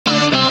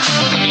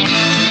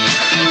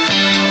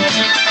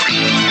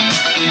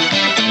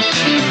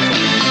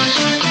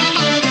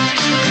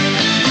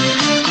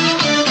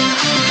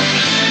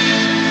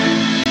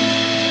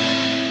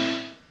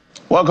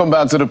Welcome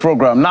back to the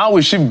program. Now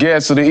we shift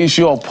gears to the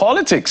issue of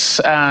politics,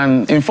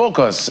 and in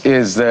focus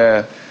is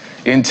the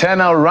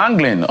internal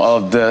wrangling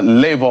of the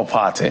Labour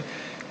Party.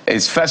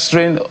 It's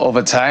festering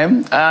over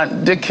time,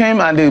 and they came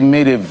and they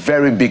made a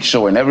very big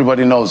show, and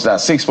everybody knows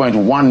that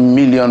 6.1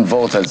 million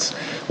voters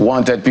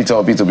wanted Peter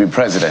Obi to be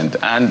president,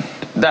 and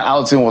that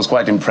outing was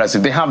quite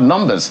impressive. They have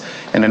numbers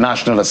in the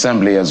National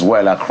Assembly as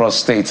well, across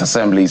state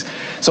assemblies,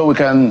 so we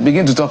can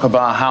begin to talk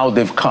about how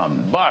they've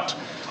come. But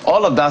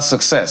all of that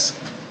success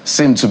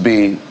seemed to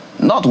be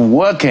not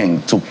working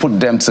to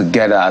put them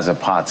together as a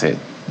party.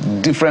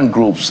 Different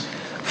groups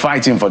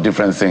fighting for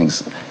different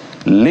things.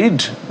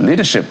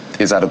 Leadership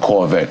is at the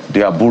core of it,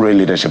 the Abure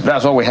leadership.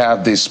 That's why we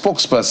have the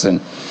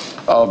spokesperson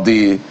of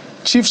the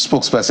chief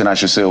spokesperson, I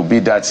should say, Obi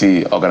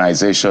Dati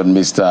organization,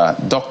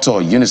 Mr.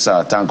 Dr.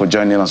 Unisa Tanko,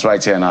 joining us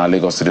right here in our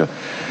Lagos studio.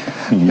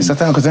 Mr.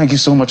 Tanko, thank you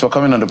so much for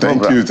coming on the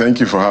program. Thank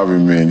you for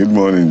having me. Good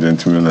morning,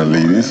 gentlemen and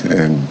ladies.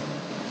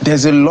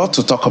 There's a lot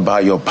to talk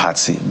about your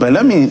party, but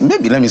let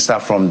me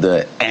start from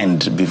the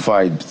end before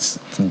I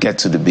get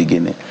to the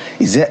beginning.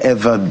 Is there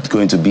ever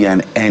going to be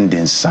an end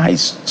in sight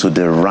to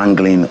the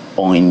wrangling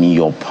on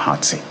your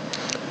party?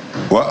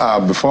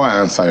 Well, before I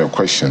answer your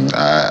question,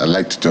 I'd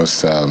like to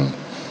just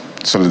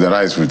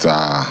solidarize with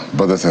our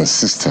brothers and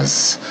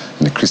sisters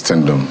in the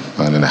Christendom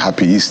and a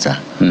happy Easter.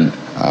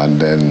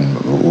 And then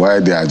while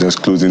they are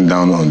just closing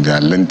down on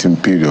their Lenten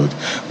period,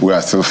 we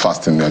are still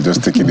fasting. We are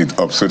just taking it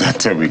up so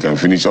that we can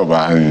finish up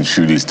in a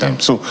few days' time.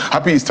 So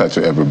happy Easter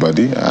to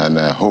everybody, and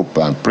I hope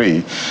and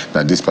pray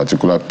that this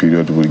particular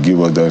period will give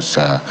us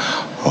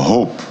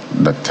hope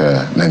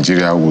that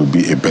Nigeria will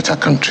be a better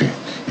country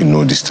in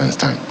no distant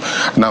time.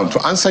 Now,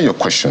 to answer your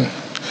question,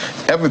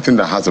 everything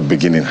that has a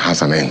beginning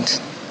has an end.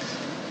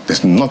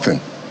 There's nothing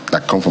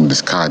that comes from the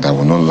sky that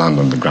will not land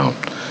on the ground.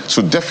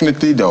 So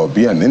definitely there will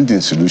be an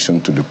ending solution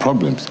to the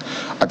problems.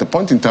 At the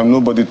point in time,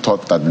 nobody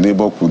thought that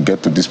Labour could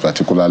get to this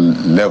particular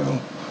level.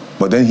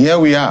 But then here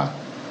we are.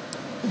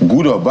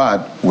 Good or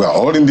bad, we are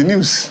all in the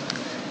news.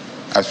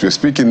 As we're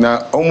speaking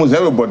now, almost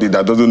everybody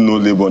that doesn't know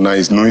Labour now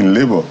is knowing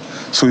Labour.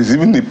 So it's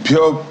even the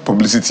pure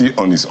publicity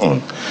on its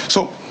own.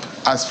 So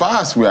as far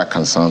as we are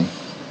concerned,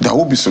 there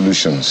will be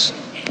solutions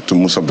to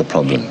most of the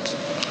problems,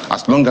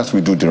 as long as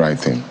we do the right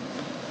thing.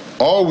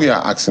 All we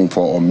are asking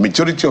for, or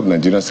majority of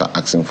Nigerians are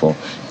asking for,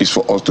 is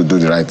for us to do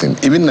the right thing.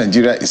 Even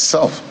Nigeria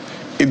itself,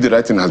 if the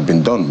right thing has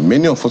been done,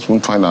 many of us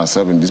won't find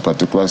ourselves in this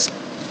particular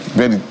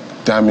very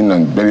damning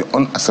and very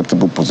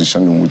unacceptable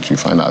position in which we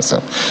find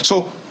ourselves.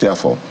 So,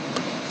 therefore,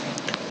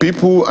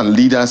 people and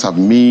leaders have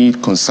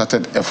made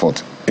concerted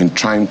effort in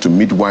trying to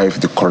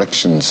midwife the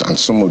corrections and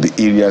some of the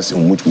areas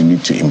in which we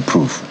need to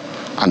improve.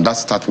 And that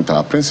starts with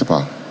our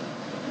principal,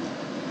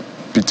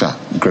 Peter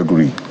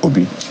Gregory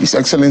Obi. His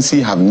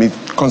Excellency have made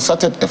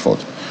concerted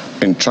effort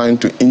in trying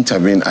to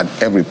intervene at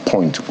every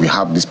point we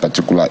have these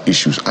particular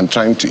issues and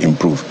trying to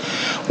improve.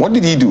 What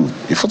did he do?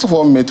 He first of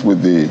all met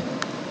with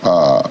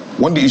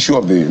when the issue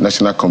of the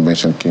National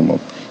Convention came up,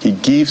 he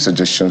gave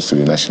suggestions to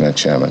the National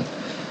Chairman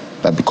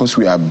that because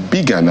we are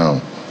bigger now,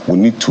 we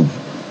need to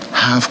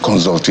have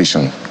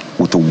consultation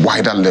with a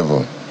wider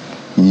level,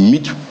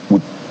 meet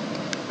with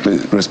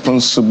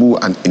responsible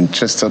and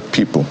interested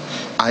people,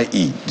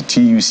 i.e. the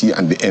TUC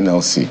and the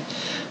NLC,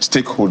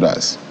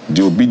 stakeholders,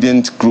 the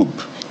obedient group,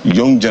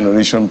 young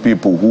generation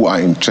people who are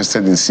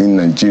interested in seeing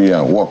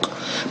Nigeria work,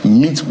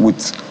 meet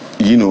with,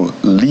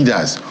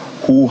 leaders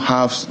who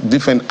have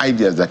different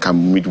ideas that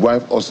can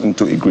midwife us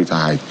into a greater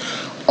height.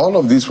 All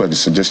of these were the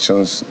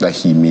suggestions that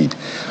he made.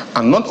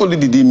 And not only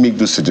did he make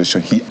those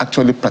suggestions, he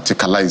actually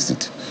practicalized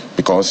it,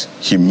 because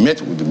he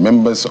met with the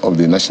members of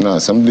the National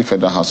Assembly,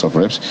 Federal House of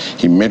Reps,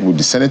 he met with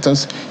the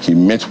senators, he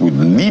met with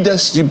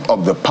leadership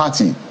of the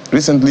party,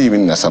 recently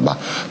even in Asaba,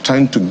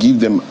 trying to give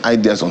them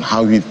ideas on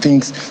how he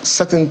thinks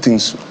certain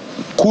things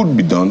could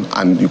be done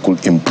and it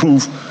could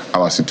improve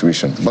our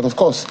situation. But of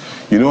course,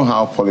 you know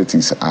how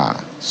politics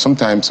are.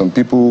 Sometimes some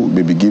people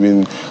may be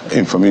giving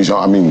information,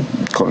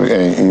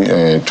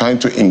 trying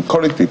to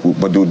encourage people,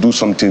 but they'll do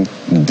something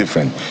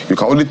different. You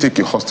can only take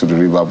a horse to the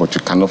river, but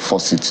you cannot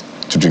force it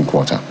to drink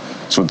water.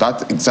 So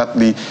that's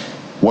exactly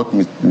what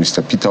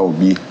Mr. Peter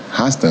Obi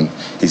has done.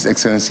 His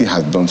Excellency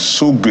has done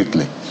so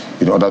greatly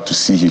in order to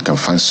see he can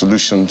find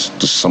solutions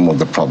to some of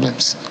the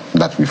problems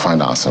that we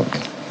find ourselves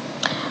in.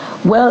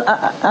 Well,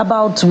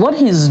 about what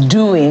he's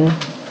doing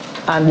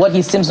and what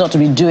he seems not to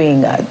be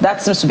doing,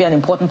 that seems to be an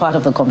important part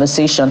of the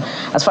conversation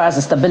as far as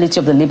the stability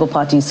of the Labour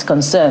Party is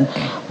concerned.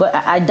 But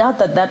I doubt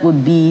that that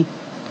would be,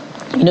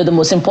 the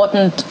most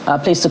important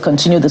place to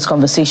continue this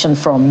conversation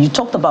from. You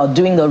talked about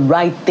doing the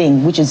right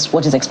thing, which is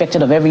what is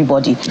expected of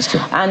everybody.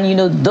 And,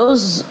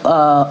 those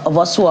of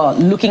us who are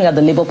looking at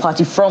the Labour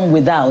Party from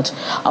without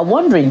are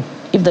wondering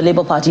if the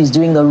Labour Party is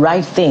doing the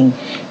right thing,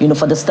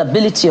 for the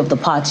stability of the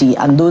party,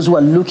 and those who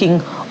are looking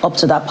up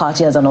to that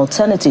party as an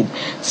alternative.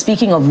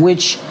 Speaking of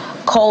which,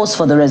 calls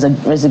for the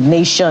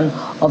resignation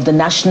of the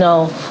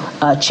national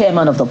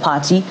chairman of the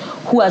party,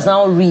 who has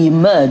now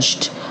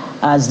re-emerged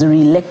as the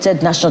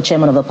re-elected national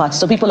chairman of the party.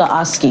 So people are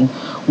asking,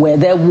 were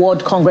there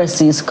ward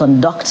congresses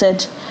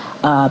conducted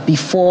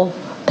before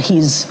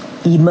his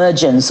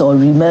emergence or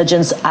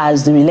reemergence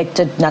as the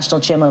elected national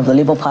chairman of the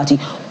Labour Party,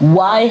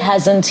 why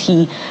hasn't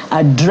he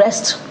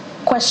addressed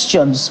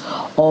questions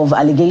of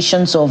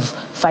allegations of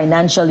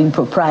financial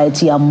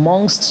impropriety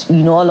amongst,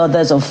 all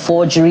others, of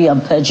forgery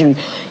and perjury?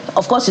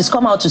 Of course, he's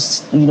come out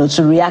to,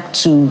 to react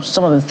to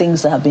some of the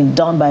things that have been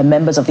done by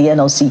members of the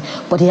NLC,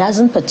 but he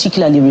hasn't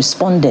particularly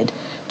responded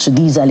to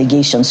these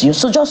allegations.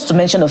 So just to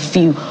mention a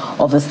few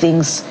of the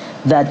things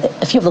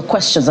a few of the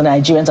questions that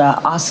Nigerians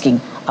are asking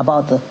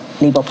about the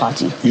Labour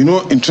Party.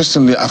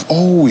 Interestingly, I've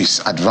always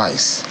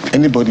advised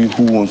anybody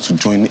who wants to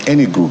join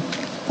any group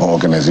or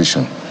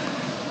organization,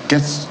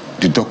 get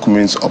the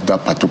documents of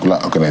that particular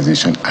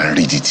organization and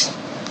read it.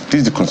 This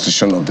is the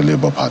constitution of the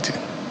Labour Party.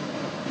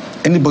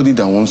 Anybody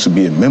that wants to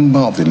be a member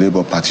of the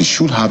Labour Party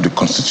should have the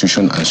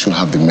constitution and should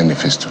have the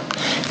manifesto.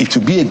 It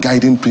will be a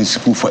guiding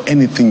principle for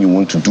anything you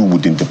want to do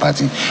within the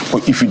party.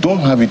 But if you don't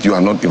have it, you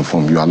are not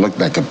informed. You are not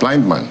like a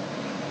blind man.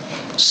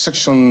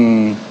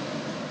 Section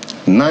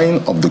 9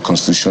 of the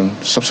Constitution,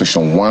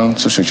 subsection 1,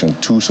 subsection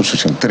 2,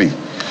 subsection 3,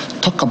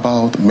 talk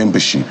about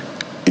membership.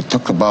 It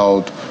talked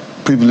about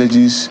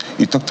privileges,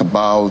 it talked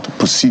about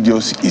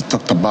procedures, it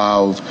talked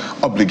about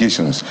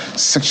obligations.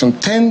 Section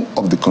 10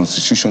 of the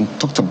Constitution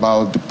talked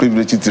about the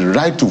privileges, the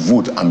right to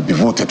vote and be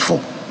voted for.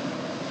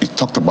 It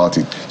talked about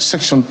it.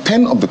 Section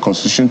 10 of the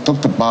Constitution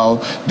talked about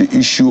the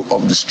issue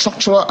of the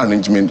structural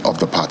arrangement of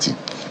the party,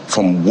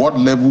 from ward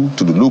level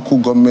to the local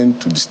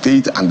government to the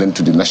state and then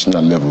to the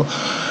national level.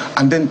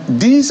 And then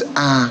these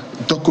are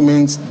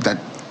documents that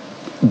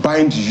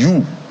bind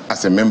you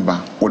as a member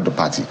with the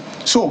party.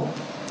 So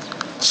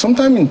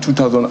sometime in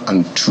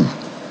 2002,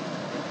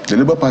 the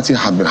Labour Party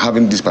had been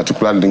having these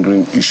particular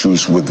lingering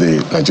issues with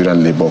the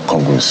Nigerian Labour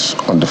Congress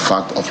on the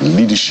fact of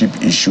leadership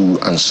issue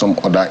and some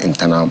other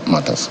internal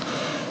matters.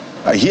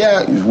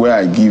 Here is where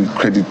I give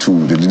credit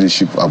to the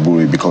leadership of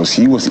Abure, because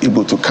he was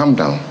able to calm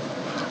down,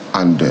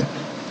 and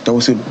there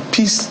was a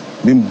peace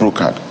being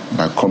brokered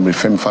by Comrade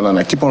Femi Falana.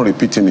 I keep on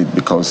repeating it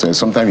because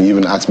sometimes he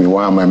even asks me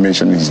why am I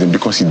mentioning his name,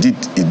 because he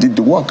did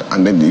the work,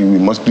 and then we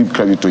must give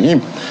credit to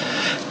him.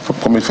 For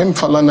Comrade Femi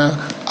Falana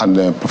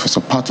and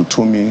Professor Patu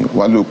Tomi,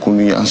 Wale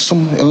Okuni,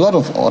 and a lot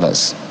of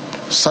others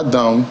sat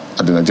down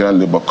at the Nigerian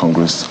Labour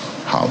Congress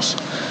House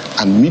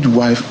and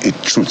midwife a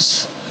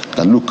truth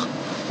that, look,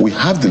 we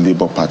have the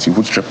Labour Party,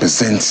 which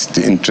represents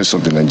the interests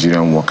of the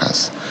Nigerian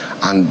workers.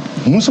 And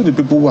most of the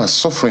people who are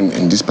suffering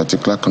in this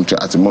particular country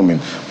at the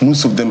moment,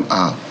 most of them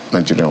are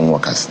Nigerian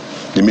workers,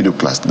 the middle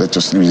class. Let's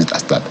just leave it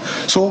as that.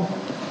 So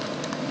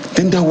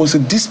then there was a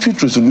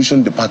dispute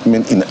resolution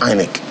department in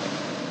INEC.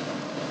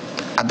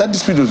 At that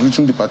dispute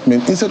resolution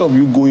department, instead of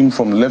you going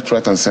from left,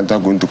 right, and center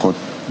going to court,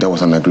 there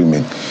was an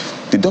agreement.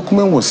 The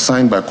document was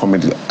signed by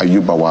Comrade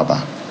Ayuba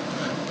Waba.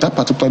 That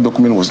particular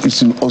document was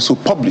also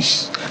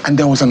published, and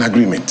there was an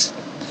agreement.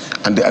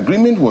 And the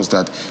agreement was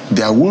that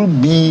there will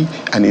be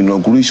an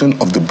inauguration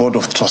of the Board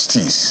of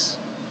Trustees.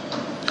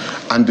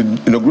 And the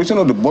inauguration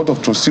of the Board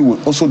of Trustees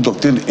will also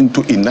dovetail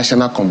into a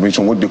national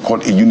convention, what they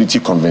call a unity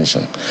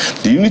convention.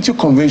 The unity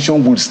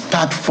convention will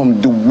start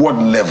from the ward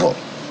level.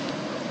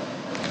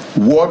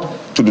 Ward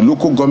to the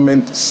local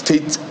government,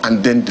 state,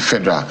 and then the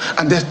federal.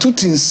 And there's two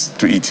things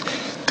to it.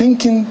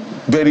 Thinking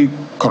very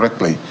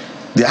correctly,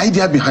 the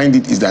idea behind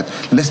it is that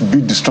let's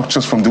build the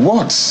structures from the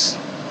wards.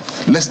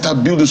 Let's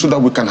start building so that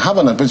we can have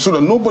an advantage, so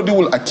that nobody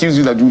will accuse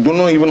you that you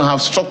don't even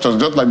have structures,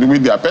 just like the way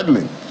they are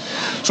peddling.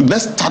 So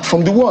let's start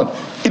from the ward.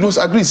 It was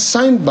agreed,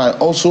 signed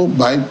also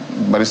by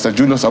Barrister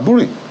Julius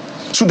Abure.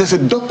 So there's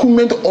a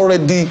document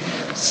already,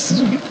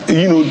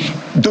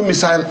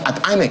 domiciled at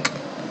INEC,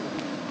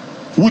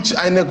 which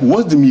INEC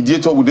was the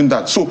mediator within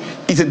that. So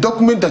it's a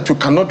document that you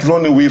cannot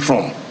run away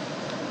from.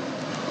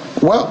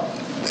 Well,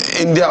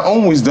 in their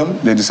own wisdom,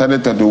 they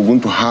decided that they were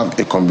going to have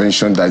a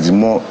convention that is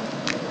more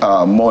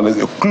or less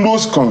a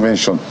closed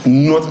convention,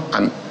 not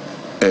an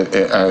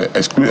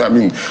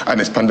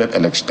expanded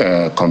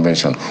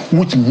convention,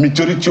 which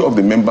majority of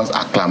the members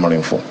are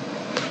clamoring for.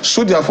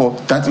 So therefore,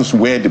 that is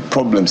where the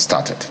problem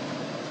started.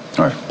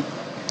 All right.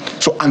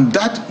 So, and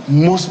that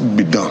must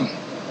be done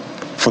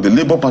for the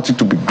Labour Party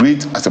to be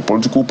great as a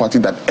political party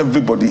that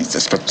everybody is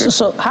expected.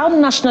 So how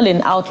national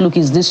in outlook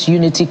is this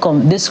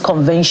this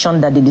convention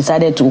that they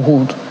decided to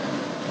hold?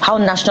 How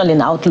national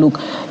in outlook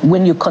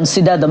when you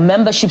consider the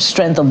membership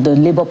strength of the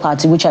Labour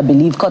Party, which I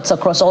believe cuts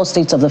across all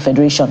states of the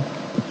Federation?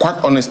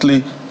 Quite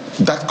honestly,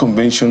 that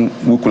convention,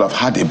 we could have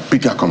had a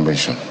bigger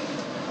convention.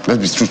 Let's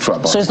be truthful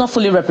about it. So it's not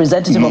fully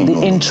representative of the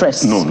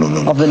interests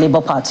of the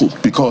Labour Party?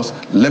 Because,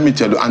 let me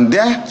tell you, and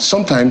there,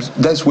 sometimes,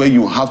 that's where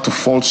you have to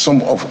fault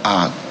some of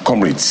our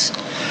comrades.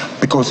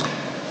 Because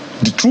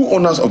the true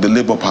owners of the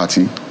Labour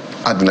Party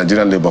are the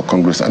Nigerian Labour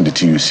Congress and the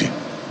TUC.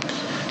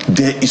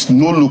 There is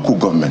no local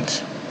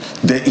government.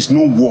 There is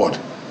no ward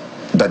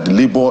that the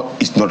Labour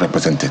is not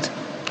represented.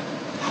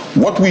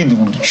 What we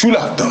should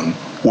have done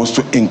was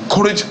to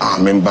encourage our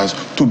members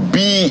to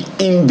be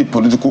in the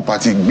political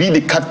party, be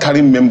the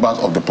card-carrying members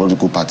of the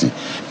political party.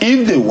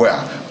 If they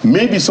were,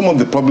 maybe some of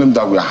the problems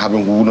that we are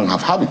having, we wouldn't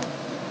have had it.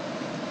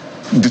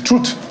 The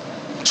truth.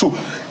 So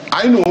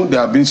I know there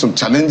have been some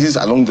challenges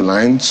along the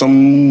line.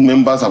 Some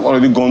members have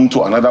already gone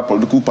to another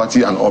political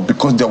party and all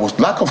because there was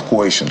lack of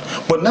cohesion.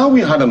 But now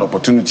we had an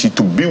opportunity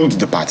to build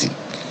the party.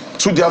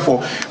 So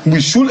therefore,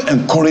 we should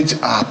encourage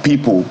our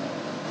people,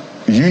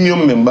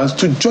 union members,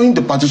 to join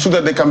the party so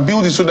that they can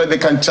build it, so that they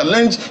can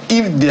challenge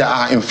if there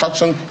are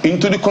infractions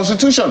into the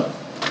constitution,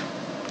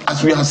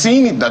 as we are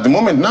seeing it at the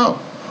moment now.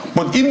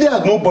 But if there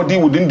is nobody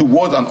within the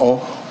world and all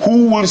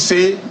who will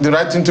say the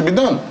right thing to be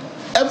done,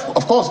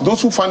 of course,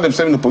 those who find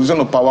themselves in a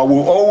position of power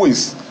will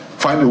always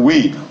find a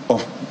way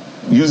of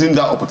using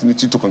that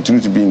opportunity to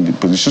continue to be in the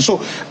position. So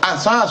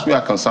as far as we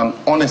are concerned,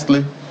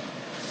 honestly,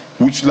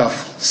 we should have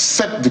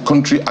set the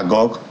country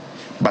agog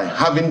by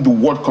having the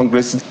World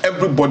Congress.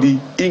 Everybody,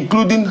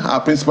 including our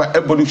principal,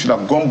 everybody should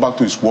have gone back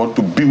to his word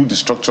to build the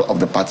structure of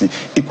the party.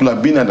 It could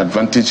have been an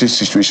advantageous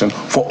situation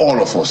for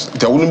all of us.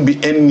 There wouldn't be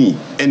any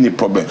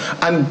problem.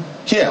 And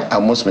here, I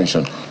must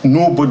mention,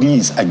 nobody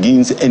is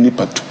against any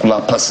particular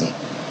person.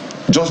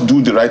 Just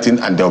do the right thing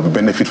and there will be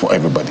benefit for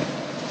everybody.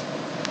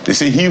 They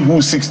say he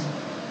who seeks,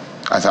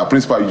 as our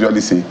principal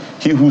usually say,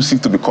 he who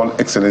seeks to be called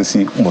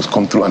excellency must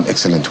come through an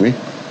excellent way.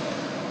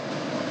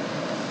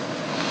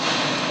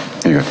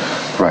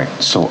 Right.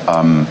 So,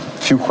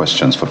 few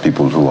questions for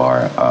people who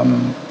are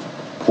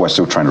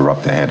still trying to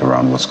wrap their head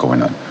around what's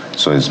going on.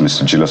 So, is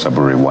Mr. Julius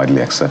Abure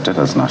widely accepted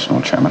as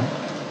national chairman?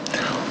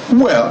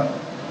 Well,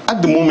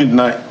 at the moment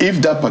now,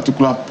 if that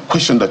particular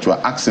question that you are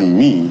asking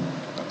me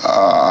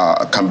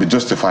can be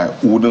justified,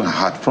 we wouldn't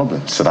have had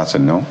problems. So that's a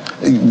no?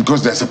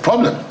 Because there's a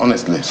problem,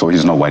 honestly. So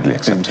he's not widely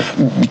accepted?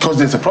 Because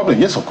there's a problem,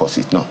 yes, of course,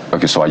 it's not.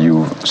 Okay, so are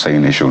you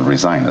saying he should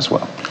resign as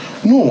well?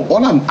 No,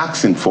 all I'm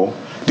asking for,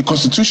 the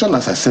Constitution,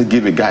 as I said,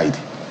 gave a guide.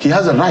 He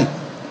has a right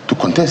to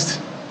contest.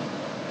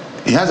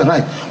 He has a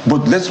right.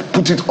 But let's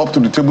put it up to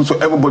the table so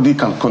everybody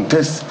can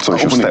contest. So he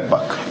should step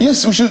back?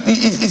 Yes, we should.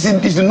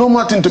 It's the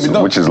normal thing to be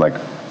done. Which is like,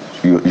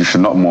 you should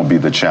not more be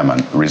the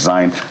chairman.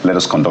 Resign. Let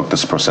us conduct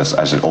this process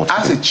as it ought to be.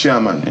 As a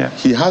chairman, yeah,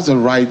 he has a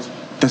right.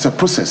 There's a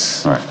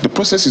process. Right. The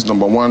process is,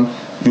 number one,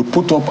 you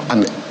put up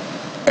an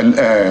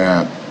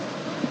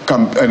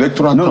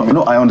electoral committee.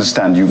 No, I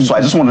understand you. So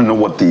I just want to know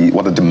what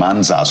the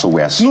demands are, so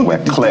we're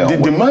clear. The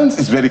demands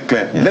is very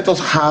clear. Yeah. Let us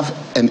have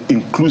an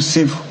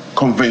inclusive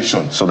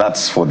convention. So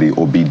that's for the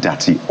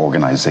Obidati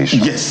organization?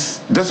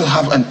 Yes. Let's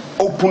have an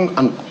open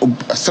and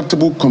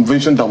acceptable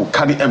convention that will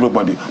carry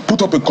everybody.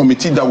 Put up a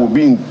committee that will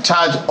be in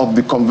charge of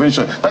the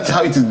convention. That's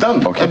how it is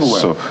done everywhere.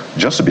 So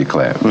just to be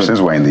clear, since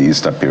we're in the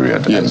Easter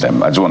period, yes,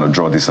 and I just want to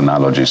draw this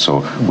analogy.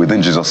 So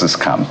within Jesus'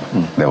 camp,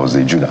 there was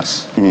a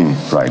Judas,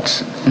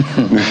 right,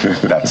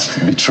 that's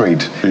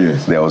betrayed.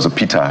 Yes. There was a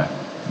Peter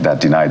that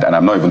denied, and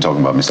I'm not even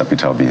talking about Mr.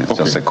 Peter Obi, it's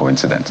just a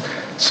coincidence.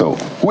 So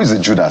who is the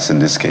Judas in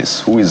this case?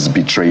 Who is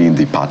betraying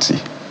the party?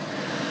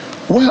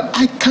 Well,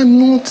 I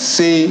cannot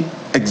say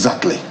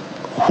exactly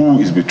who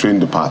is betraying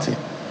the party.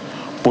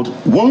 But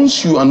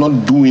once you are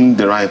not doing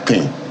the right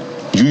thing,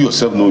 you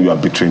yourself know you are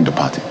betraying the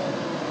party.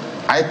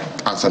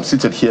 As I'm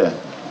seated here,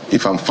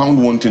 if I'm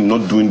found wanting,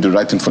 not doing the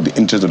right thing for the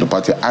interest of the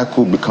party, I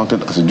could be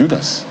counted as a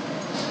Judas.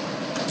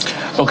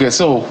 Okay,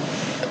 so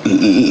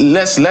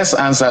let's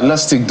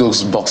take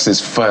those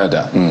boxes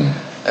further.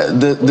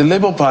 The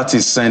Labour Party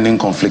is sending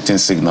conflicting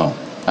signal,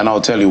 and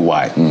I'll tell you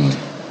why.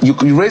 You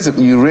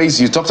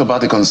talked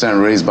about the concern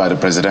raised by the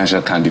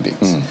presidential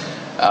candidates.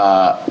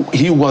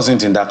 He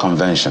wasn't in that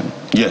convention.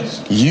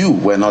 Yes. You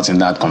were not in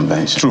that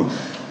convention. True.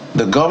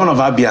 The governor of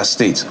Abure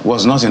State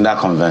was not in that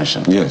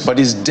convention. Yes. But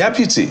his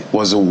deputy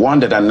was the one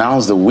that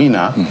announced the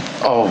winner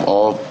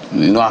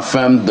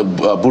affirmed the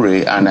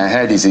Abure, and I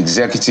heard his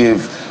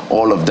executive,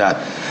 all of that.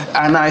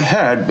 And I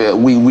heard,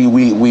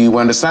 we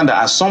understand that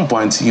at some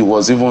point he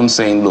was even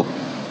saying, look,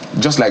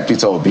 just like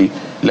Peter Obi,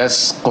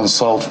 let's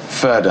consult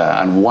further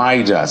and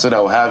wider so that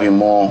we'll have a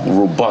more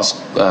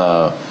robust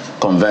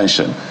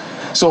convention.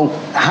 So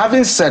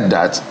having said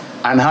that,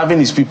 and having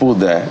his people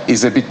there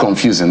is a bit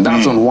confusing.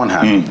 That's on one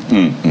hand.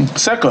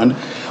 Second,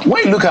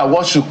 when you look at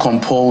what should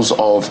compose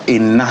of a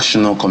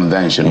national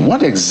convention,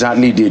 what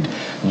exactly did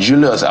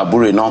Julius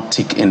Abure not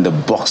tick in the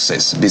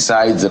boxes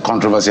besides the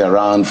controversy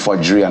around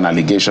forgery and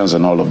allegations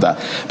and all of that?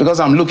 Because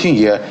I'm looking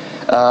here,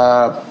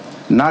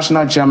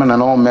 national chairman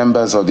and all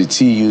members of the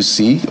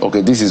TUC,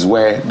 okay, this is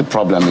where the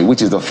problem is,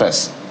 which is the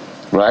first,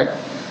 right?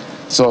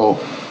 So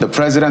the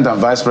president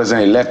and vice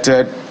president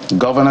elected,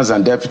 governors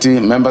and deputy,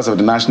 members of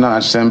the National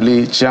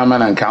Assembly,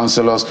 chairman and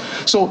councillors.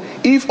 So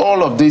if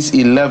all of these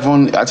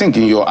 11, I think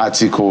in your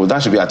article,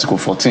 that should be Article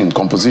 14,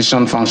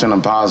 composition, function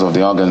and powers of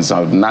the organs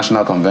of the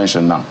National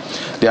Convention now.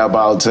 There are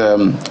about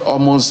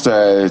almost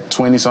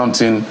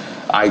 20-something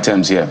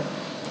items here.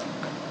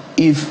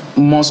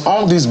 Must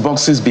all these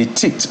boxes be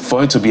ticked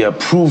for it to be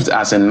approved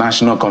as a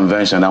national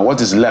convention? And what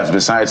is left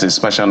besides a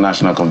special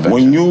national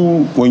convention?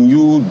 When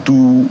you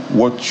do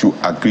what you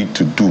agreed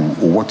to do,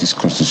 or what is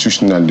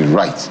constitutionally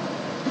right,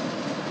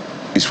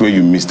 is where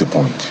you miss the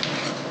point.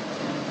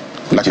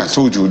 Like I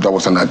told you, there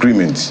was an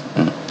agreement.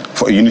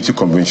 for a unity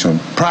convention.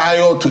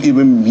 Prior to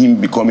even him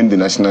becoming the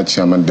national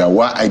chairman, there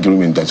were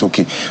agreements that,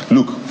 okay,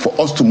 look, for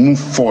us to move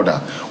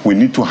further, we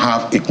need to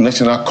have a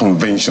national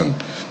convention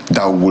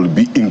that will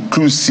be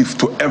inclusive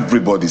to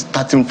everybody,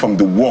 starting from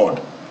the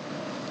ward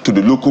to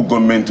the local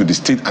government, to the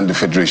state and the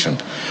federation.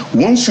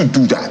 Once you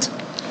do that,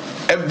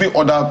 every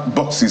other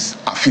boxes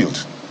are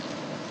filled.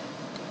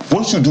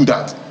 Once you do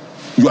that,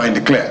 you are in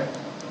the clear,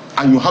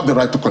 and you have the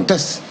right to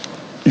contest.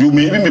 You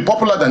may even be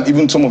popular than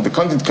even some of the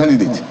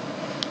candidates.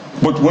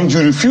 But when you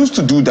refuse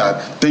to do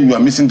that, then you are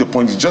missing the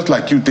point. It's just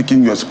like you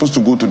are supposed to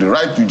go to the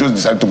right, you just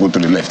decide to go to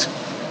the left.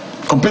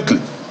 Completely.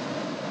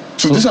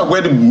 So these are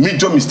where the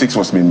major mistakes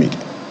was being made.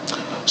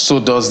 So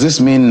does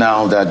this mean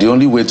now that the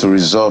only way to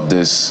resolve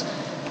this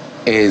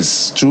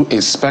is through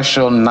a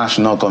special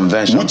national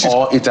convention,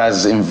 or it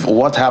has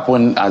what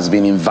happened has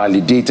been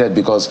invalidated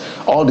because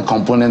all the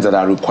components that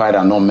are required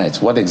are not met?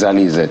 What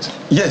exactly is it?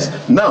 Yes.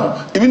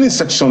 Now, even in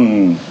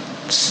section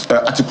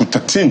Article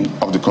 13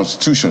 of the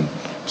Constitution,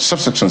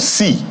 subsection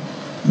C,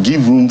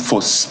 give room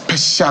for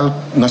special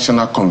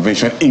national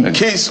convention in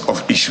case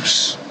of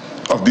issues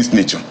of this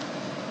nature.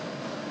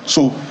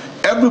 So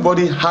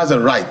everybody has a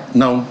right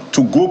now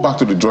to go back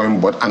to the drawing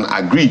board and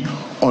agree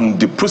on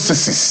the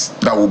processes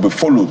that will be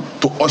followed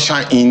to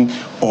usher in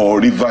or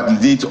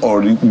revalidate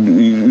or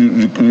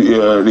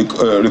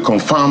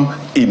reconfirm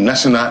a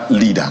national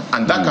leader.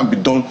 And that can be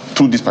done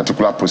through this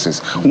particular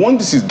process.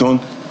 Once this is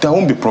done, there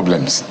won't be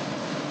problems.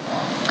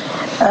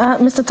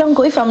 Mr.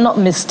 Tanko, if I'm not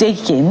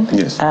mistaken,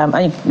 yes.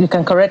 And you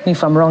can correct me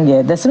if I'm wrong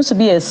here, there seems to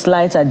be a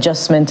slight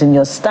adjustment in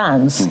your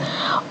stance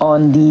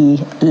on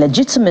the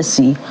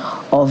legitimacy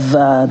of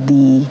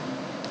the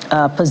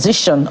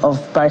position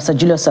of Barrister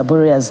Julius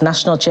Abure as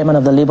national chairman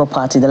of the Labour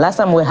Party. The last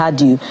time we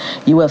had you,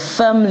 you were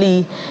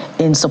firmly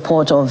in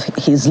support of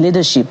his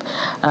leadership,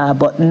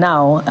 but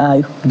now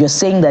you're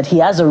saying that he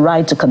has a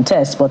right to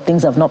contest, but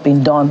things have not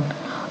been done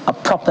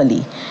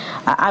properly.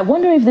 I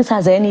wonder if this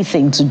has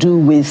anything to do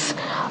with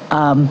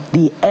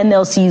the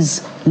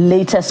NLC's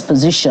latest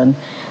position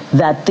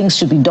that things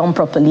should be done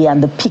properly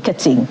and the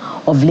picketing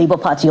of Labour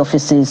Party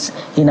offices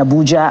in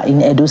Abuja,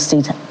 in Edo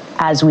State,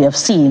 as we have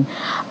seen,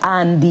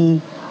 and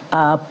the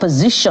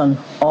position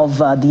of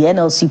the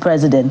NLC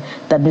president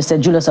that Mr.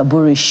 Julius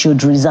Abure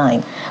should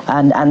resign.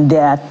 And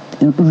they're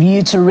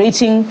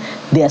reiterating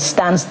their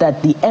stance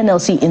that the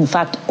NLC, in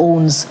fact,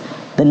 owns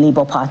the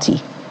Labour Party.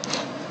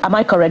 Am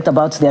I correct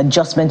about the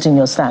adjustment in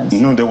your stance?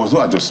 No, there was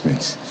no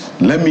adjustment.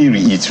 Let me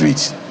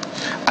reiterate.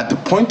 At the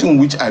point in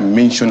which I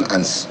mentioned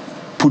and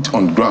put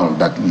on ground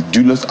that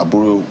Julius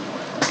Abure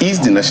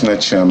is the national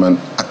chairman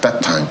at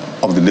that time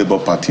of the Labour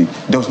Party,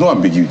 there was no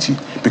ambiguity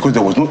because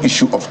there was no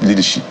issue of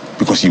leadership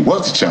because he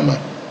was the chairman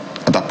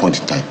at that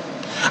point in time.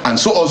 And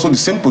so also the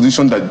same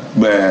position that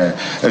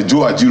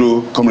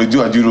Comrade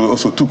Joe Ajiro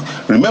also took.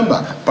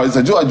 Remember,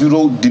 Barrister Joe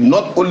Ajiro did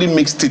not only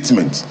make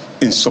statements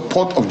in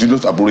support of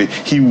Julius Abure,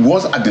 he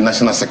was at the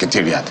National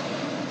Secretariat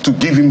to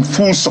give him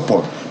full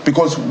support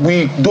because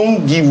we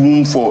don't give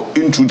room for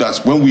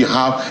intruders when we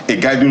have a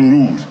guiding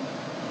rule.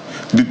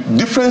 The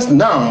difference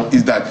now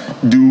is that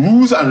the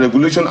rules and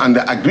regulation and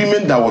the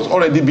agreement that was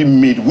already been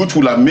made, which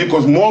will have made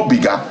us more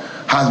bigger,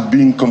 has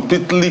been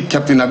completely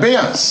kept in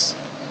abeyance.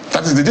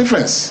 That is the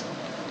difference.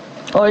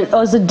 Or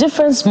is the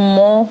difference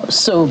more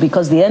so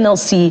because the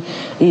NLC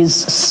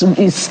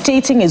is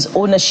stating its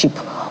ownership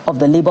of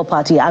the Labour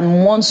Party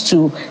and wants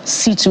to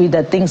see to it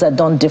that things are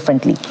done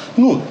differently?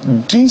 No,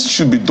 things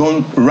should be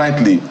done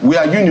rightly. We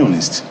are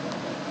unionists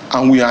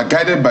and we are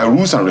guided by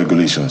rules and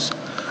regulations.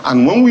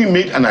 And when we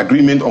make an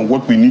agreement on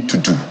what we need to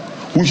do,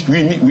 which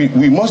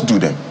we must do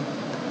them.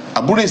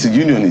 Abure is a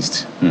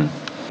unionist.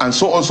 And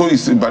so also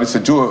is Barrister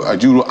Joe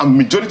Ajiro and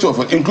majority of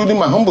us, including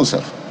my humble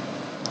self.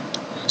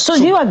 So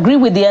do you agree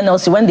with the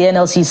NLC when the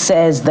NLC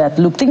says that,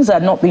 look, things are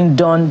not being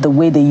done the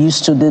way they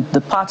used to?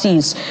 The party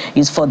is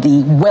for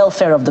the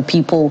welfare of the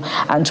people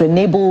and to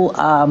enable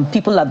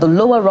people at the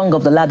lower rung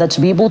of the ladder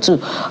to be able to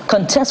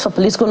contest for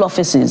political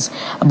offices.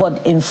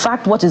 But in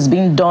fact, what is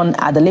being done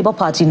at the Labour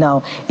Party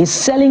now is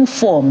selling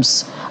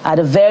forms at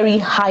a very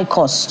high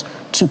cost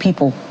to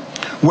people.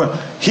 Well,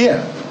 here,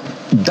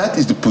 that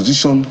is the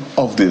position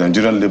of the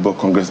Nigerian Labour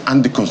Congress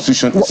and the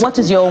Constitution. What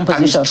is your own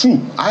position? And it's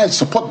true. I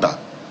support that.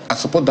 I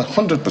support that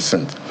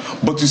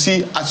 100%. But you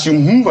see, as you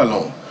move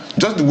along,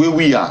 just the way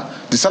we are,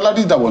 the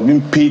salaries that was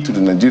being paid to the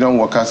Nigerian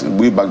workers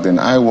way back then,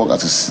 I work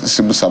as a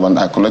civil servant,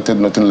 I collected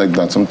nothing like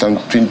that, sometimes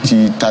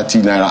 20,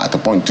 30 naira at a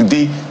point.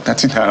 Today,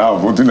 30 naira or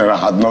 40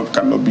 naira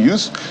cannot be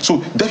used.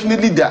 So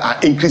definitely there are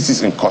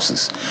increases in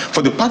costs.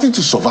 For the party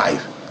to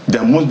survive,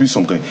 there must be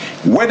some kind.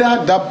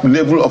 Whether that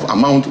level of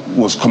amount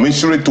was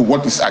commensurate to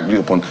what is agreed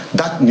upon,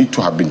 that need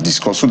to have been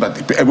discussed so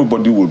that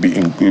everybody will be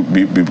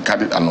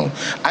carried along.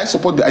 I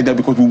support the idea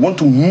because we want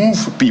to move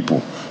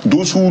people.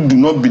 Those who do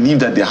not believe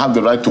that they have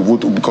the right to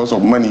vote because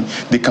of money,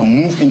 they can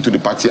move into the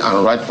party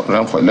and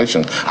run for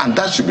election. And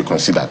that should be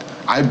considered.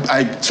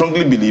 I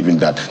strongly believe in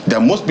that.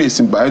 There must be a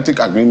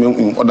symbiotic agreement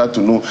in order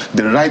to know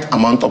the right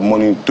amount of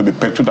money to be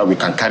paid so that we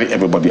can carry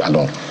everybody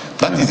along.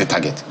 That is the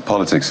target.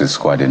 Politics is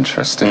quite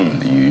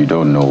interesting. You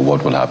don't know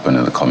what will happen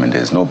in the coming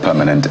days. No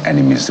permanent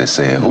enemies, they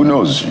say. Who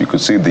knows? You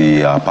could see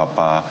the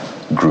Papa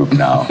group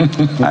now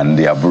and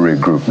the Abure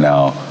group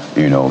now,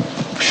 you know,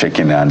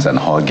 shaking hands and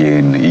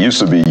hugging. It used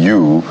to be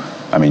you,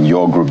 I mean,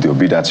 your group, the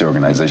Obidati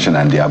organization,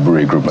 and the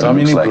Abure group. So how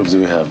many groups do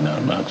we have now,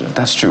 Imagine?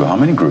 That's true. How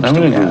many groups do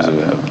we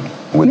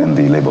have within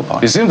the Labour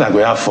Party? It seems like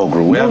we have 4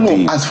 groups.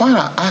 As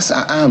far as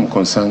I am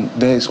concerned,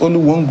 there is only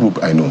one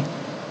group I know.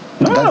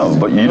 No,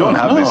 but you don't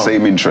have the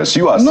same interests.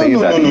 You are saying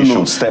that you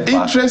should step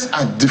back. Interests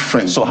are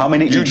different. So how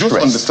many interests? You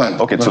just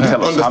understand. Okay, so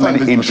tell us, how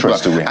many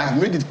interests do we have? I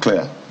have made it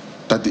clear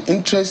that the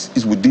interest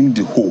is within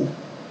the whole.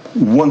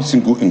 One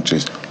single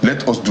interest.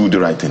 Let us do the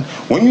right thing.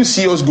 When you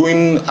see us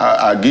going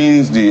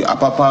against the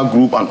Apapa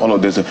group and all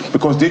of this,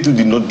 because they too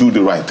did not do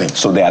the right thing.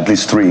 So there are at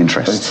least 3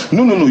 interests.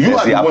 No. You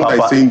are the one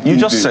that is saying. You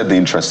just said the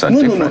interests are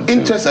different. No.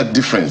 Interests are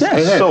different.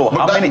 Yes. So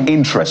how many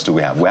interests do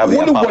we have? We have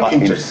only the Apapa one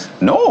interest.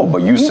 No,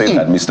 but you say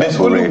that Mr.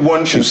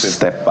 Abure should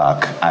step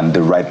back and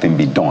the right thing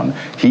be done.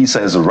 He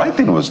says the right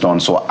thing was done,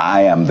 so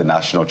I am the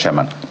national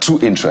chairman.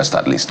 2 interests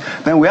at least.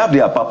 Then we have the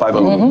Apapa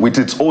group with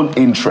its own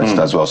interest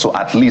as well. So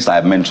at least I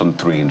have mentioned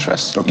 3 interests.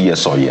 Okay.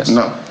 Yes or yes.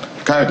 Now,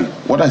 Kayode,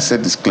 what I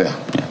said is clear.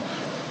 Yeah.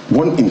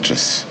 One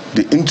interest.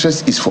 The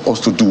interest is for us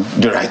to do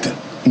the right thing.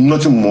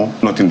 Nothing more,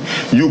 nothing.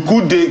 You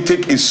could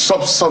take a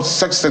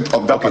subset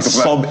of that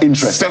particular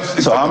sub-interest.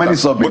 So how many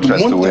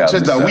sub-interests do we have?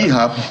 But one interest that we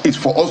have is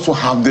for us to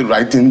have the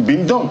right thing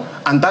being done.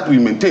 And that we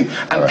maintain.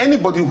 And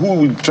anybody who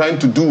will try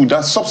to do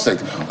that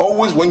subset,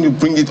 always when you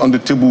bring it on the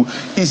table,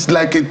 it's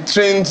like a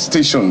train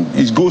station.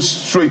 It goes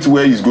straight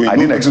where it's going. I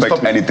didn't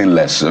expect anything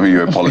less. I mean,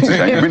 you're a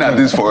politician. You've been at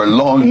this for a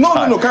long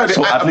time. No, Kayode,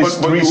 so at least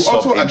 3 but you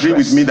also agree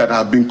with me that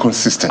I've been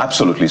consistent.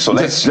 Absolutely. So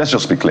let's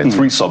just be clear.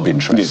 3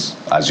 sub-interests,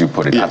 as you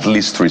put it. At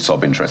least 3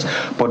 sub-interests.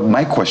 But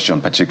my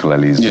question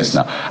particularly is just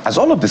now, as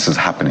all of this is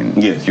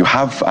happening, you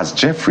have, as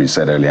Jeffrey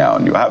said earlier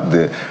on, you have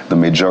the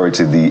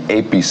majority, the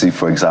APC,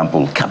 for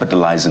example,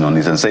 capitalizing on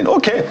this and saying,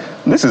 okay,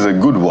 this is a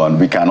good one.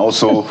 We can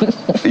also,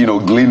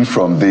 glean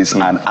from this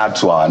and add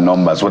to our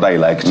numbers, whether you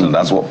like it or not.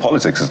 That's what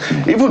politics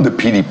is. Even the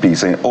PDP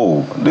saying,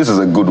 oh, this is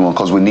a good one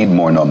because we need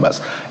more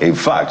numbers. In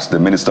fact, the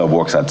Minister of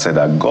Works had said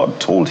that God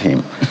told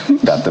him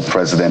that the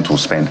president will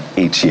spend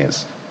 8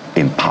 years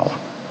in power.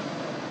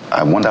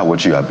 I wonder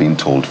what you have been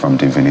told from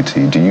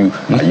divinity.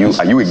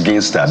 Are you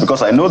against that?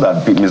 Because I know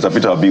that Mr.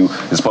 Peter Abure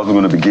is probably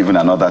going to be given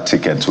another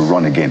ticket to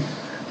run again.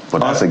 But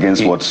that's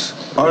against what...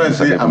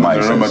 Honestly, I'm on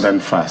the Ramadan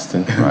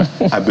fasting.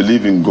 I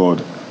believe in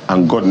God,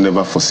 and God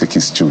never forsakes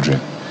his children.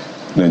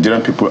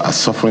 Nigerian people are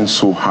suffering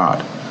so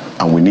hard,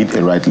 and we need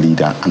a right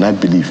leader, and I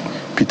believe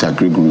Peter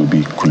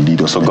Gregory could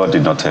lead us. So God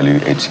did not tell you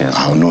 8 years?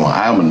 Oh, no,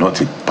 I am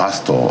not a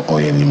pastor or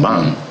an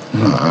imam.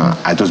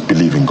 I just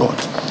believe in God.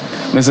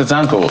 Mr.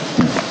 Tanko,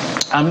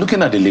 I'm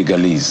looking at the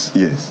legalese.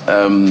 Yes.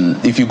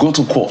 If you go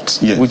to court,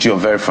 which you're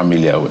very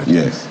familiar with,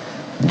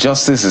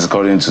 justice is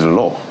according to the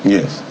law.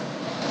 Yes.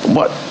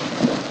 But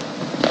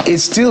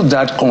it's still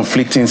that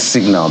conflicting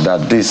signal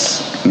that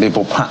this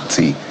Labour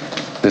Party,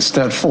 the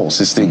third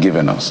force, is still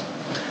giving us.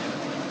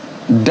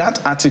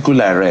 That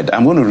article I read,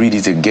 I'm going to read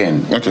it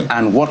again. Okay.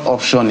 And what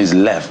option is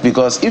left?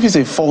 Because if it's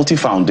a faulty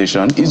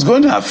foundation, it's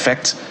going to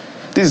affect,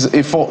 this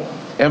is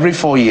every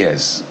 4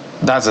 years.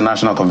 That's the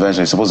National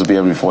Convention. It's supposed to be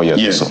every 4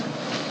 years or so.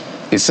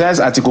 It says,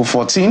 Article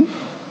 14,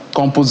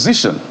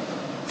 composition,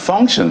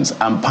 functions,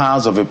 and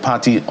powers of a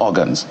party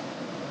organs.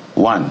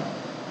 1,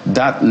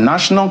 that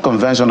National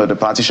Convention of the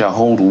party shall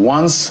hold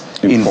once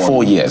in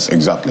 4 years.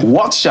 Exactly.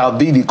 What shall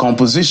be the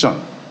composition?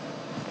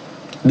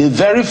 The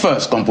very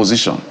first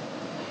composition,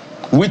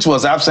 which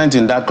was absent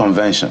in that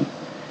convention,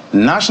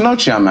 national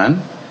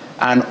chairman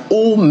and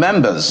all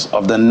members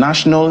of the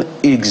National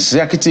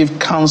Executive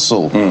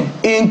Council,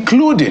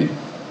 including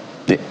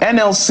the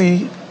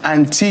NLC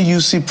and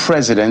TUC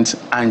president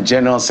and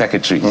general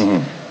secretary.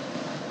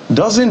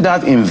 Doesn't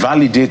that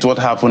invalidate what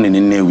happened in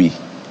Nnewi?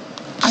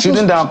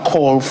 Shouldn't that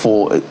call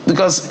for,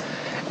 because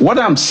what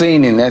I'm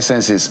saying in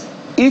essence is,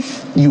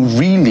 if you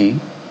really,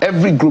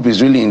 every group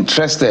is really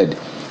interested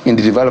in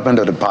the development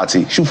of the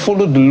party, should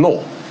follow the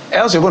law.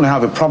 Else you're going to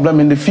have a problem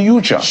in the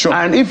future. Sure.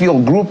 And if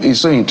your group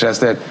is so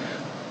interested,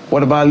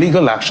 what about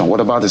legal action?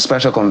 What about the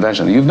special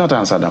convention? You've not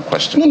answered that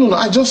question. No,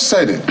 I just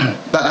said it.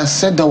 That I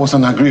said there was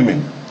an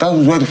agreement. That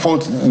was where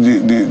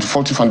the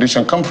faulty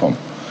foundation come from.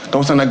 There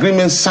was an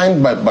agreement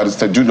signed by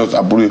Mr. Julius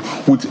Abure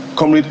with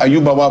Comrade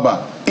Ayuba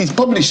Waba. It's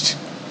published.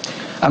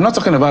 I'm not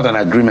talking about an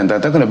agreement.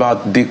 I'm talking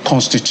about the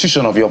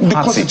constitution of your party.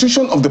 The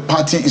constitution of the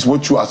party is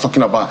what you are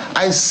talking about.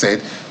 I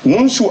said,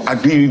 once you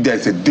agree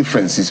there's a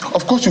differences,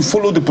 of course you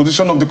follow the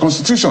position of the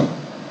constitution.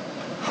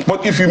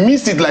 But if you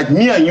miss it, like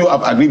me and you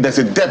have agreed, there's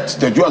a debt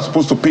that you are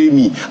supposed to pay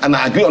me, and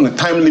I agree on the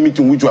time limit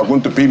in which you are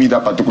going to pay me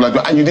that particular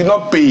debt, and you did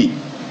not pay,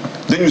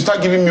 then you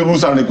start giving me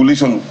rules and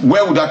regulations.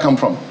 Where would that come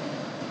from?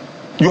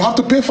 You have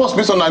to pay first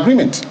based on the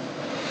agreement.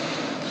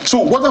 So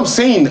what I'm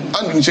saying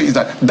is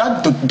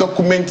that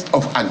document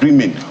of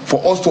agreement for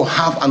us to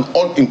have an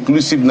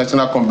all-inclusive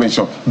national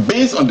convention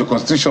based on the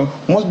constitution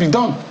must be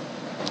done.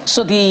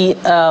 So the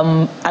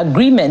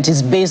agreement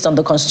is based on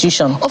the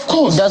Constitution? Of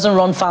course. It doesn't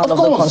run foul of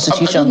the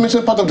Constitution? I just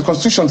mentioned part of the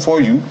Constitution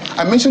for you.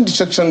 I mentioned the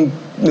section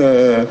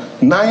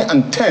 9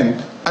 and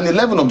 10 and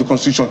 11 of the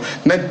Constitution.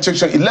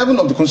 Section 11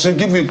 of the Constitution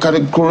gives you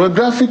a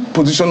choreographic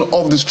position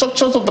of the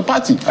structures of the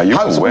party. Are you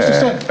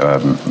aware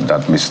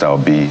that Mr.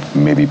 Obi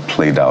may be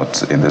played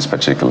out in this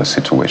particular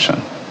situation?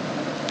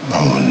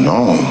 Oh,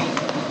 no.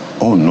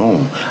 Oh, no.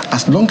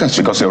 As long as...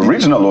 Because the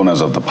original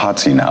owners of the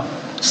party now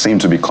seem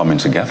to be coming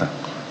together.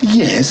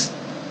 Yes,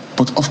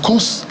 but of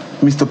course,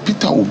 Mr.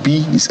 Peter Obi,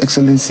 His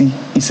Excellency,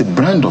 is a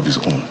brand of his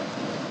own.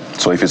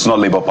 So if it's not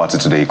Labour Party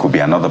today, it could be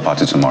another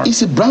party tomorrow.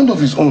 It's a brand of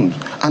his own.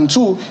 And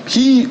so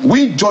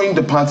we joined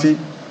the party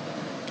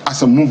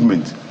as a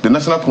movement, the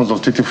National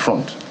Consultative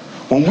Front.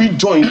 When we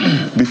joined,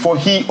 before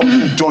he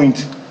also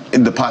joined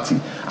in the party.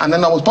 And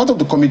then I was part of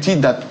the committee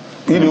that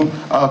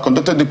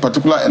conducted the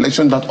particular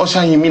election that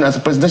ushered him in as a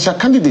presidential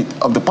candidate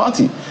of the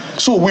party.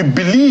 So we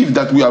believe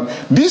that we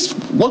have this,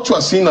 what you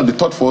are seeing on the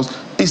third force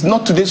is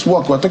not today's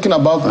work. We're talking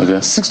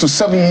about 6 to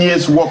 7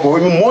 years work or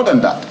even more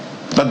than that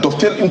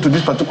dovetail into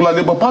this particular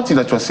Labour Party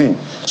that you're seeing.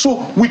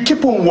 So we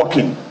keep on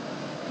working.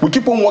 We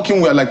keep on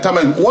working. We are like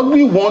time. What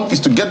we want is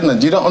to get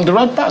Nigeria on the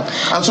right path.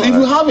 And so if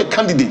you have a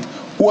candidate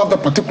who have the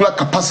particular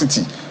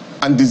capacity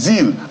and the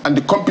zeal and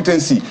the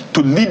competency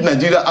to lead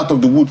Nigeria out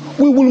of the wood,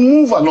 we will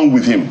move along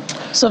with him.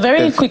 So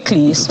very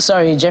quickly,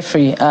 sorry,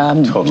 Jeffrey,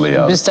 totally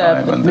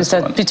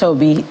Mr. Peter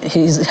Obi,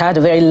 he's had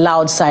a very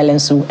loud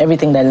silence to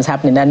everything that is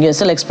happening, and you're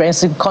still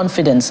experiencing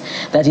confidence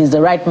that he's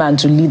the right man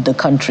to lead the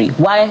country.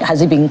 Why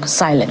has he been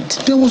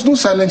silent? There was no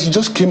silence. He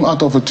just came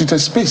out of a Twitter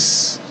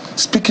space,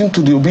 speaking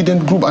to the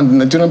obedient group and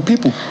the Nigerian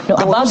people. No,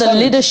 about the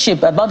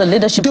leadership.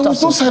 There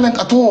was no silence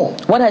at all.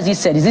 What has he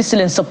said? Is he still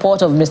in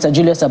support of Mr.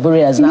 Julius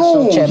Abure as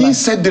national chairman? No, he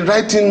said the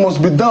right thing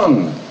must be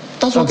done.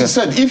 That's what he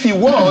said. If he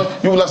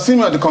was, you will have seen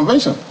me at the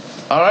convention.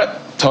 All right,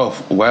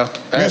 tough. Well,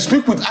 you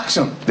speak with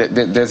action.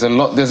 There's a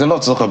lot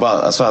to talk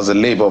about as far as the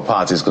Labour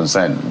Party is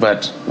concerned.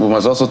 But we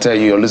must also tell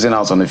you, you're losing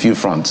out on a few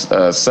fronts.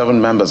 7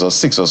 members or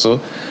 6 or so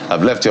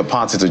have left your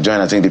party to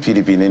join, I think, the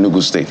PDP in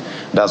Enugu State.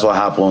 That's what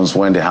happens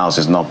when the House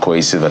is not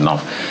cohesive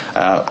enough.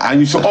 And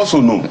you should also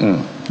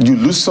know, you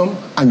lose some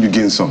and you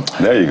gain some.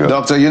 There you go.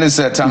 Dr. Eunice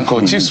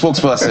Tanko, Chief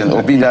Spokesperson,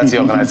 Obidati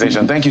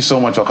Organization. Thank you so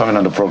much for coming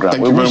on the program.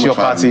 We wish your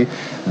party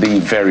the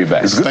very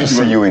best. It's good to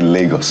see you in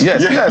Lagos.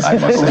 Yes.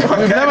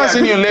 We've never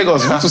seen you in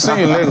Lagos. Good to see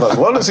you in Lagos.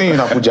 We've only seen you in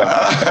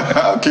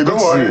Abuja. Okay, don't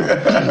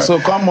worry. So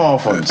come more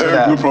often. So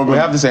no problem. We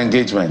have this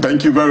engagement.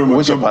 Thank you very much.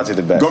 Wish your party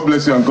the best. God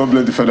bless you and God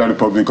bless the Federal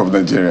Republic of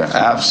Nigeria.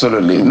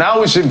 Absolutely.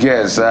 Now we should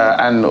guess,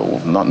 and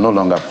no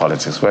longer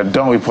politics. We're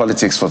done with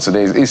politics for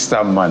today's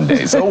Easter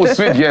Monday. So we'll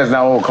switch gears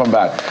now when we'll come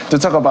back to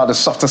talk about the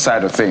softer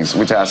side of things,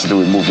 which has to do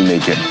with movie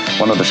making.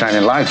 One of the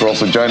shining lights will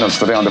also join us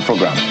today on the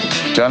program.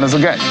 Join us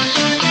again.